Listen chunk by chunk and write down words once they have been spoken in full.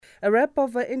A wrap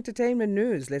of entertainment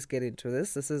news. Let's get into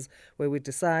this. This is where we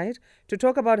decide to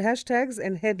talk about hashtags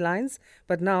and headlines.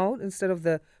 But now, instead of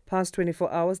the past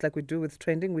 24 hours like we do with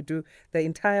trending, we do the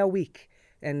entire week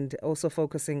and also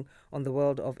focusing on the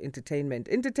world of entertainment.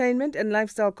 Entertainment and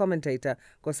lifestyle commentator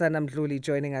Nkosana Mdluli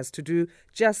joining us to do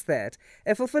just that.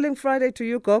 A fulfilling Friday to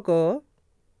you, Gogo.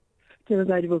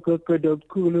 And I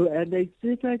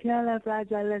super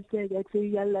califragilistic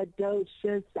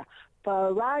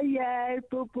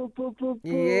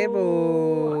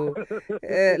Yebo.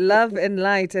 Love and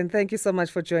light, and thank you so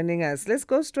much for joining us. Let's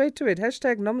go straight to it.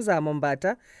 Hashtag Nomzamo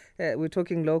Mbata. We're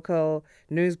talking local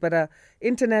news, but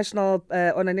international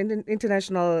on an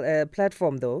international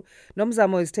platform, though.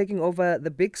 Nomzamo is taking over the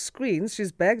big screens.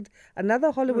 She's bagged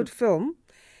another Hollywood film,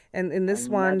 and in this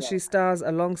one, she stars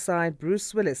alongside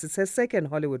Bruce Willis. It's her second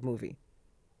Hollywood movie.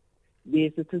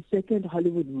 Yes, it's a second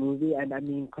Hollywood movie, and I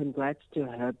mean, congrats to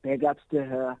her, big ups to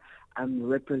her.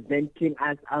 Representing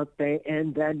us out there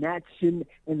in the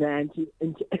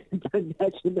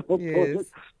international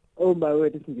Yes. Oh my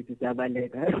word, this is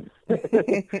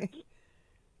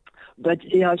But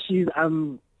yeah, she's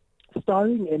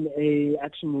starring in a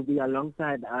action movie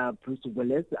alongside Bruce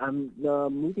Willis. The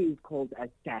movie is called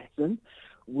Assassin,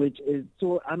 which is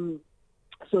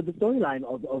so the storyline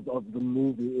of the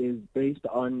movie is based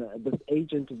on this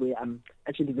agent where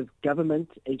actually this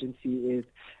government agency is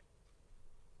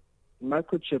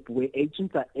microchip, where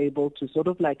agents are able to sort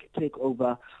of like take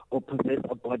over or possess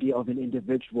a body of an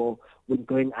individual when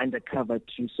going undercover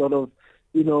to sort of,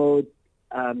 do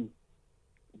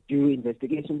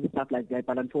investigations and stuff like that.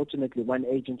 But unfortunately, one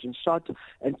agent is shot,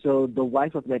 and so the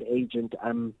wife of that agent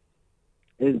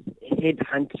is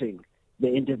headhunting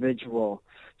the individual.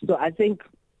 So I think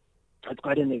it's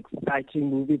quite an exciting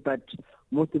movie, but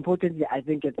most importantly, I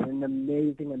think it's an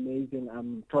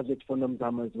amazing project for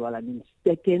Nomzamo as well. I mean,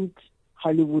 second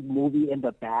Hollywood movie in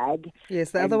the bag. Yes,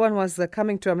 the other one was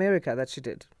Coming to America that she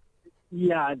did.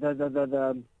 Yeah,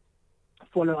 the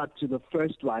follow-up to the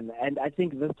first one. And I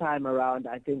think this time around,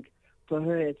 I think for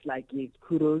her, it's like, yes,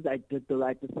 kudos, I did the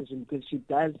right decision, because she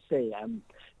does say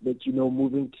that,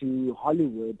 moving to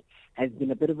Hollywood has been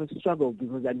a bit of a struggle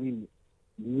because, I mean,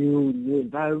 new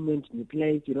environment, new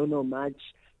place, you don't know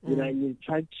much, and you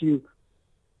try to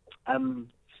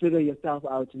figure yourself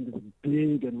out in this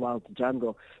big and wild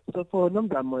jungle. So for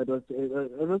Nomzamo, it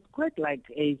was quite like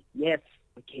a yes,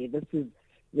 okay, this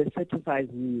certifies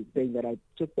me saying that I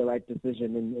took the right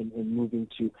decision in moving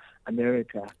to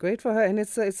America. Great for her, and it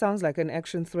sounds like an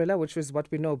action thriller, which is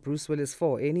what we know Bruce Willis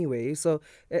for anyway. So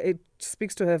it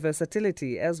speaks to her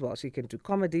versatility as well. She can do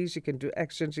comedy, she can do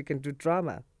action, she can do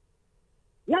drama.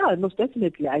 Yeah, most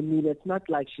definitely. I mean, it's not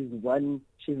like she's a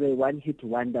one-hit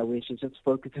wonder where she just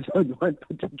focuses on one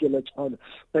particular genre,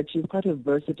 but she's quite a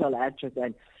versatile actress,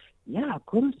 and yeah,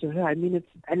 kudos to her. I mean,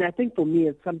 and I think for me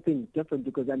it's something different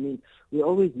because, I mean, we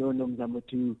always know Nomzamo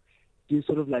to do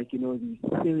sort of like, these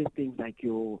serious things like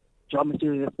your drama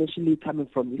series, especially coming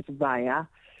from Isibaya.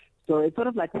 So it's sort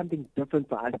of like something different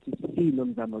for us to see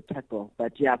Nomzamo tackle.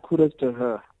 But yeah, kudos to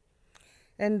her.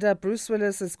 And Bruce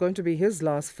Willis is going to be his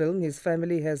last film. His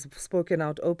family has spoken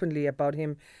out openly about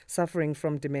him suffering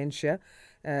from dementia.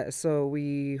 So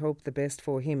we hope the best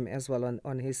for him as well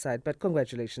on his side. But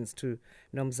congratulations to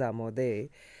Nomzamo there.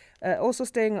 Also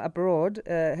staying abroad,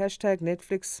 hashtag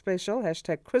Netflix special,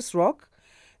 hashtag Chris Rock.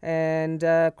 And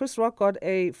Chris Rock got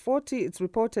it's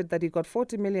reported that he got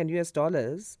 $40 million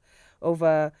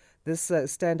over this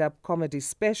stand-up comedy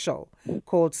special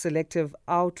called Selective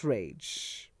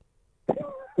Outrage.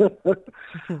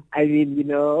 I mean,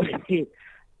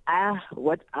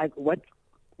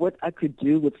 what I could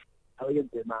do with millions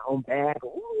in my own bag.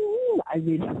 Ooh, I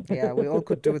mean, yeah, we all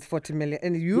could do with 40 million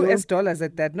in US dollars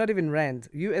at that, not even rand,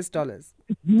 US dollars.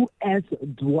 US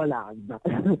dollars.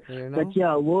 But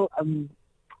yeah, well,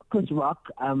 Chris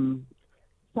Rock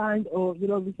signed or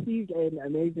received an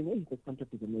amazing. The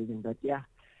contract is amazing, but yeah.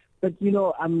 But this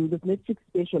Netflix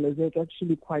special is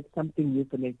actually quite something new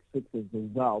for Netflix as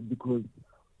well, because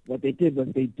what they did was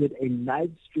they did a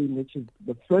live stream, which is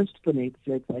the first for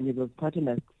Netflix, and it was quite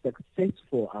a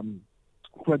successful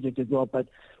project as well. But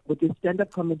with the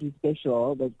stand-up comedy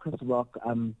special that Chris Rock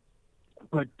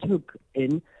partook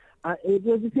in, it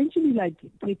was essentially like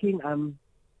taking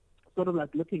sort of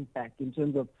like looking back in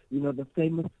terms of the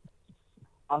famous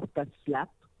Oscar slap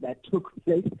that took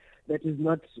place, that is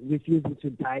not refusing to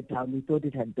die down. We thought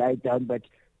it had died down, but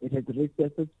it has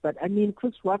resurfaced. But I mean,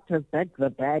 Chris Rock has backed the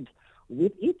bag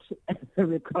with it,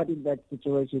 recording that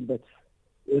situation. But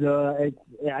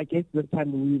I guess this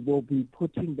time we will be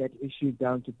putting that issue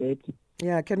down to bed.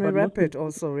 Yeah, can we wrap it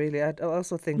also? Really, I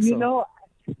also think so.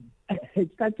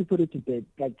 it's time to put it to bed.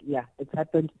 Like, yeah, it's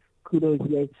happened. Kudos,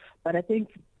 yay. But I think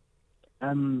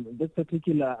this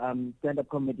particular stand-up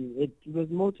comedy, it was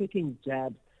more taking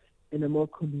jabs in a more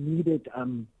comedic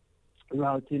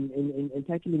route in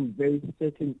tackling very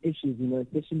certain issues,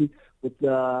 especially with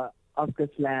the Oscar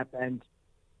slap and,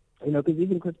 because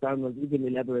even Chris Brown was even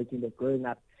elaborating that growing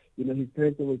up, his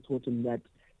parents always taught him that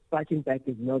fighting back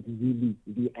is not really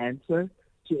the answer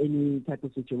to any type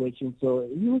of situation. So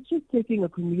he was just taking a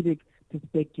comedic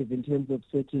perspective in terms of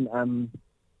certain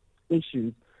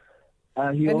issues.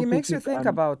 He makes you think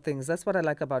about things. That's what I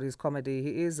like about his comedy.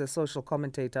 He is a social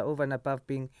commentator over and above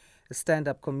being a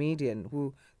stand-up comedian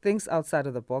who thinks outside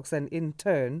of the box and in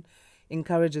turn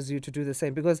encourages you to do the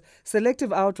same, because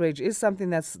selective outrage is something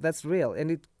that's real, and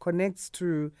it connects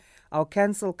to our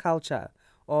cancel culture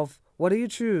of what do you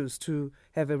choose to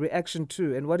have a reaction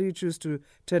to and what do you choose to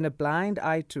turn a blind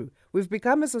eye to. We've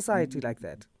become a society like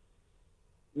that.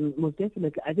 Most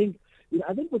definitely. I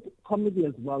think with comedy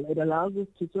as well, it allows us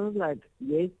to sort of like,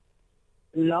 yes,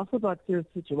 laugh about serious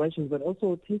situations, but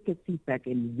also take a seat back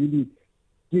and really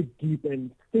dig deep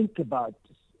and think about,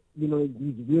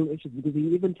 these real issues. Because he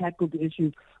even tackled the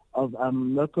issues of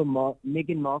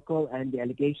Meghan Markle and the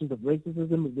allegations of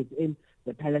racism within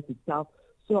the palace itself.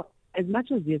 So as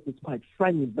much as, yes, it's quite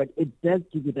funny, but it does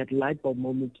give you that light bulb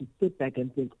moment to sit back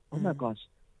and think, oh my gosh,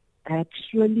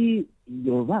 actually,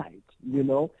 you're right,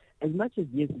 As much as,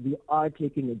 yes, we are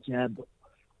taking a jab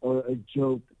or a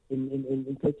joke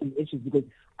in certain issues, because,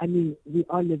 we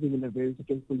are living in a very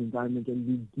stressful environment,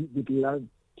 and we'd love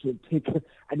to take,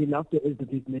 laughter is the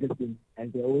big medicine, as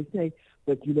they always say,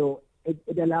 but,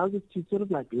 it allows us to sort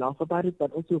of like laugh about it,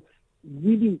 but also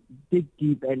really dig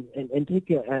deep and take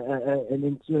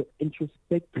an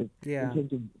introspective in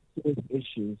terms of those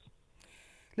issues.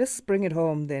 Let's bring it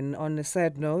home then. On a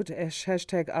sad note,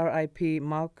 hashtag RIP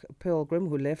Mark Pilgrim,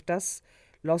 who left us,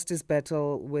 lost his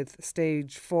battle with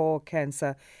stage 4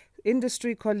 cancer.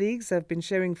 Industry colleagues have been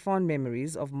sharing fond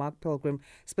memories of Mark Pilgrim,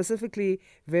 specifically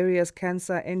various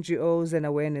cancer NGOs and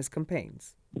awareness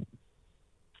campaigns.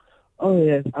 Oh,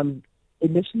 yes.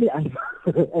 Initially,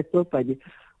 it's so funny.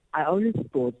 I always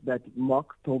thought that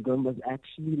Mark Pilgrim was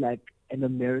actually like an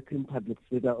American public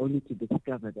figure, only to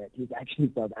discover that he's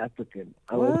actually South African.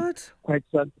 What? Quite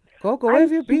shocked. Gogo, where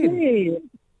have you been?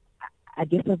 I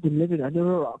guess I've been living under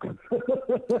a rock.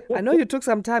 I know you took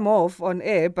some time off on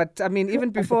air, but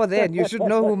even before then, you should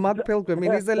know who Mark Pilgrim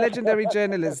is. He's a legendary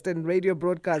journalist and radio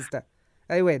broadcaster.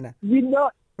 Literally,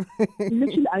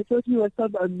 I thought he was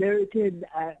some American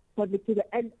public figure,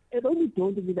 and it only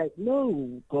dawned on me like,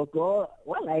 no, Gogo,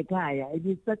 well, like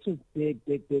he's such a big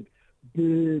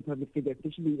public figure,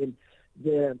 especially in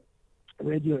the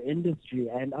radio industry.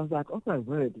 And I was like, oh my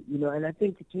word, and I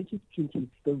think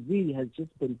 2023 has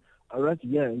just been a rough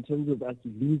year in terms of us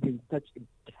losing such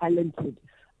talented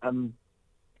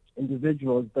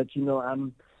individuals. But so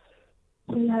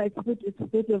yeah, it's a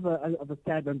bit of a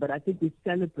sad one. But I think we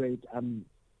celebrate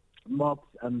Mark's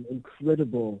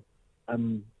incredible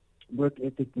work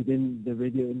ethic within the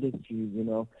radio industry,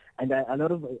 and a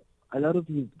lot of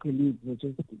his colleagues were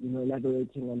just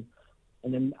elaborating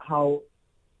on how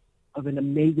of an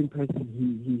amazing person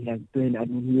he has been.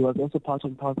 He was also part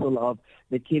and parcel of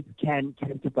the Kids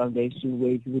Cancer Foundation,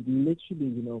 where he would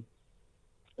literally,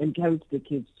 encourage the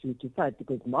kids to fight,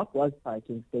 because Mark was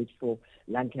fighting stage 4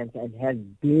 lung cancer and has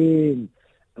been,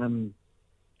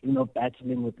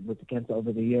 battling with cancer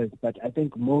over the years. But I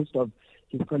think most of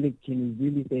his colleagues can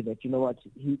really say that,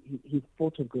 he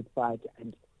fought a good fight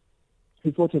and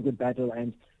he fought a good battle.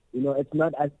 And, it's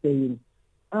not us saying,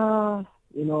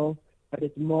 but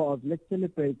it's more of, let's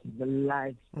celebrate the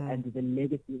life and the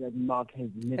legacy that Mark has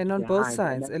left And on behind. both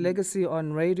sides, a legacy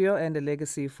on radio and a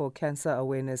legacy for cancer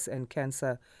awareness and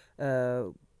cancer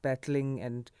battling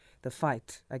and the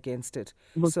fight against it.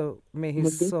 So may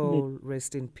his soul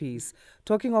rest in peace.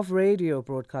 Talking of radio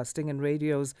broadcasting and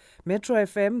radios, Metro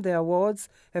FM, the awards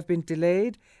have been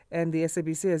delayed, and the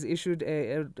SABC has issued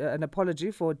an apology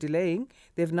for delaying.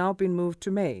 They've now been moved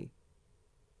to May.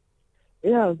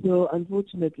 Yeah, so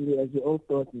unfortunately, as we all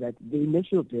thought, that the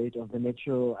initial date of the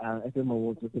Metro FM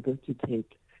Awards was supposed to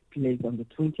take place on the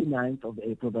 29th of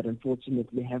April, but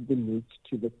unfortunately have been moved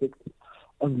to the 6th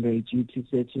of May due to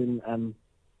certain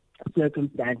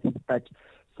circumstances. But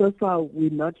so far, we're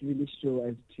not really sure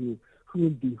as to who will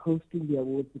be hosting the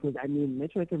awards, because,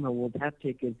 Metro FM Awards have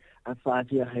taken a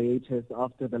 5-year hiatus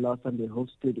after the last time they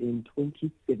hosted in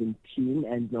 2017,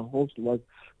 and the host was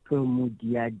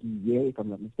Promudiadiye, if I'm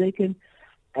not mistaken.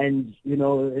 And,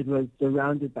 it was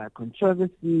surrounded by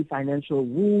controversy, financial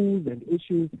rules and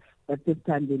issues, but this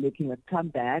time they're making a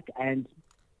comeback, and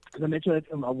the Metro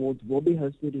FM Awards will be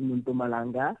hosted in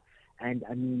Mpumalanga. And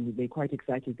I mean, they're quite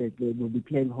excited that they will be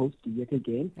playing host yet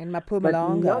again. In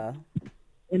Mpumalanga.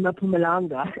 In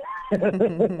Mpumalanga.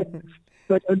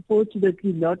 But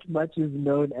unfortunately, not much is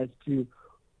known as to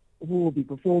who will be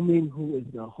performing, who is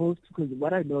the host. Because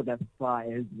what I know thus far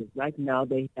is that right now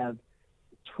they have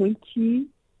 20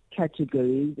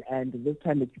 categories, and this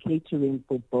time it's catering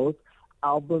for both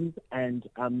albums and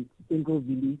single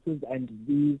releases, and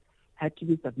these had to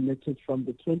be submitted from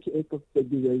the 28th of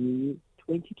February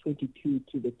 2022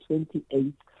 to the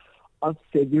 28th of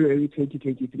February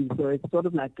 2023. So it's sort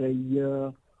of like a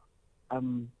year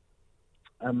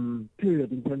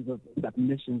period in terms of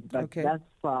submissions, but thus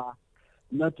far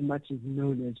not much is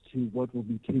known as to what will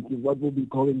be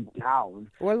going down.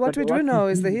 Well, what we do know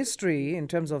is the history in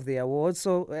terms of the awards.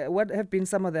 So what have been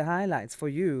some of the highlights for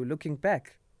you looking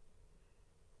back?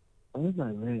 Oh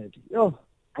my word.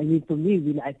 I mean, for me,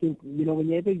 really, I think,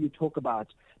 whenever you talk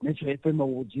about Metro FM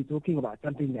Awards, you're talking about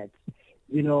something that's,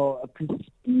 a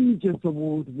prestigious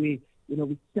award where,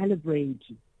 we celebrate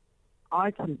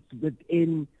artists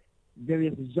within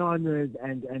various genres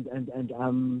and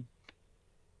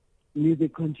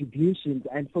music contributions.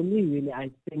 And for me, really,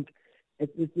 I think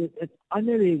it's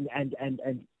honoring and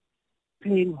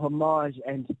paying homage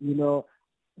and,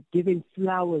 giving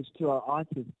flowers to our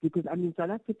artists, because, I mean,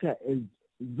 South Africa is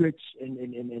rich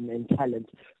in talent.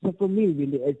 So for me,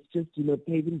 really, it's just,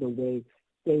 paving the way,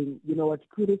 saying, what,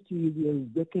 kudos to you, you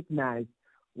recognize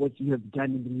what you have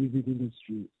done in the music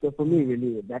industry. So for me,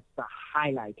 really, that's the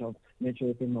highlight of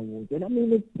Metro FM Awards. And I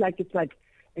mean, it's like the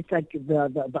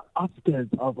Oscars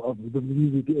of the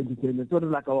music industry, sort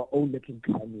of like our own little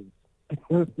Grammys.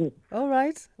 All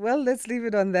right. Well, let's leave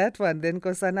it on that one then,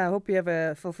 Nkosana. I hope you have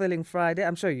a fulfilling Friday.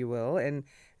 I'm sure you will, and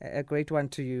a great one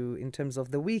to you in terms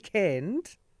of the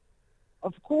weekend.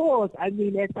 Of course. I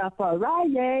mean, it's a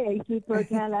Friday.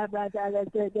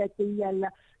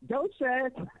 Don't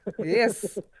stress.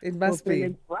 Yes, it must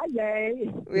be.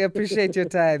 Friday. We appreciate your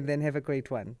time. Then have a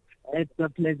great one. It's a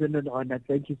pleasure and an honor.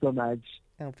 Thank you so much.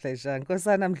 Our pleasure.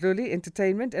 Nkosana Mdluli,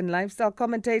 entertainment and lifestyle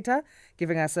commentator,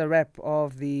 giving us a wrap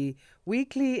of the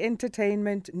weekly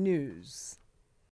entertainment news.